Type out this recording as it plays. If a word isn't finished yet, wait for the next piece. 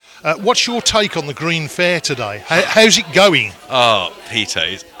What's your take on the Green Fair today? How's it going? Oh, Peter,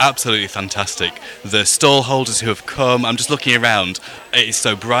 it's absolutely fantastic. The stall holders who have come, I'm just looking around, it is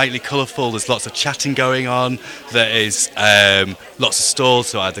so brightly colourful, there's lots of chatting going on, there is lots of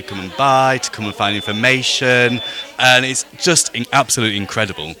stalls to either come and buy, to come and find information, and it's just absolutely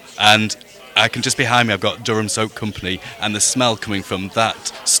incredible. And I can just behind me, I've got Durham Soap Company, and the smell coming from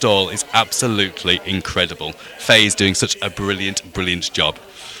that stall is absolutely incredible. Faye is doing such a brilliant job.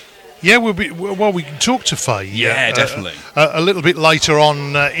 Yeah, we can talk to Faye. Yeah, definitely. A little bit later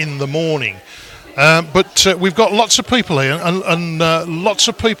on in the morning. But we've got lots of people here, and lots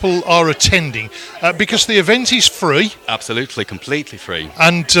of people are attending because the event is free. Absolutely, completely free.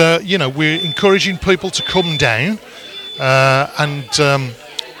 And, we're encouraging people to come down and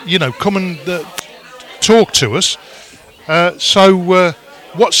come and talk to us. So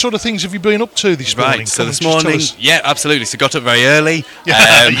what sort of things have you been up to this morning? Right, so this morning, yeah, absolutely. So got up very early.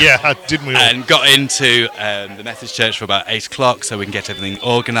 Didn't we all? And got into the Methodist Church for about 8 o'clock so we can get everything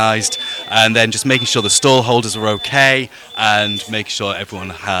organised. And then just making sure the stall holders were okay and making sure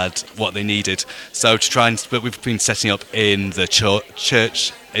everyone had what they needed. So to try and, but we've been setting up in the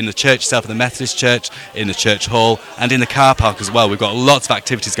church, in the church itself, in the Methodist Church, in the church hall, and in the car park as well. We've got lots of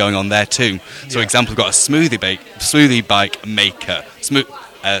activities going on there too. So, for example, we've got a smoothie bike maker,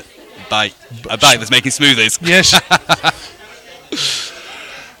 a bike that's making smoothies. Yes.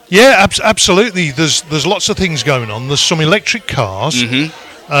 Yeah, absolutely. There's lots of things going on. There's some electric cars.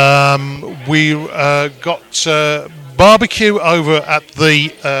 Mm-hmm. We got barbecue over at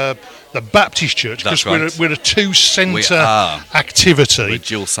the Baptist Church, because right. we're a two-centre activity. We're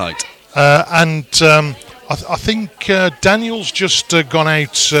dual site. And I think Daniel's just gone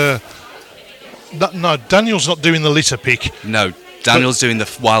out. No, Daniel's not doing the litter pick. No, Daniel's doing the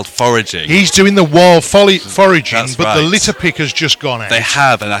wild foraging. He's doing the wild foraging, That's but right. The litter pick has just gone out. They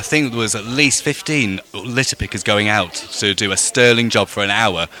have, and I think there was at least 15 litter pickers going out to do a sterling job for an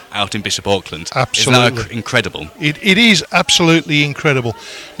hour out in Bishop Auckland. Absolutely. Isn't that incredible? It is absolutely incredible.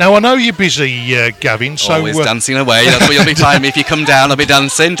 Now, I know you're busy, Gavin, so... Always dancing away. That's what you'll be finding me. If you come down, I'll be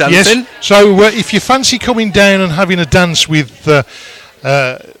dancing. Yes, so if you fancy coming down and having a dance with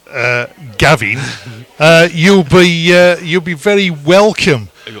Gavin, you'll be very welcome.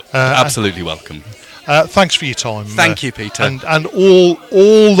 Absolutely welcome. Thanks for your time. Thank you, Peter. And all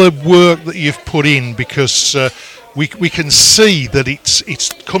the work that you've put in, because we can see that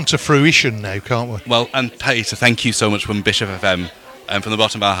it's come to fruition now, can't we? Well, and Peter, thank you so much from Bishop FM. And from the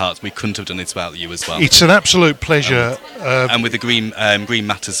bottom of our hearts, we couldn't have done it without you as well. It's an absolute pleasure. And with the Green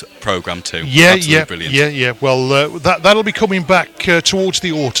Matters programme too. Yeah, brilliant. Yeah. Well, that'll be coming back towards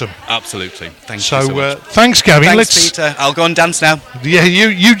the autumn. Absolutely. Thank you so much. Thanks, Gavin. Thanks, Peter. I'll go and dance now. Yeah,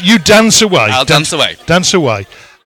 you dance away. I'll dance away. Dance away.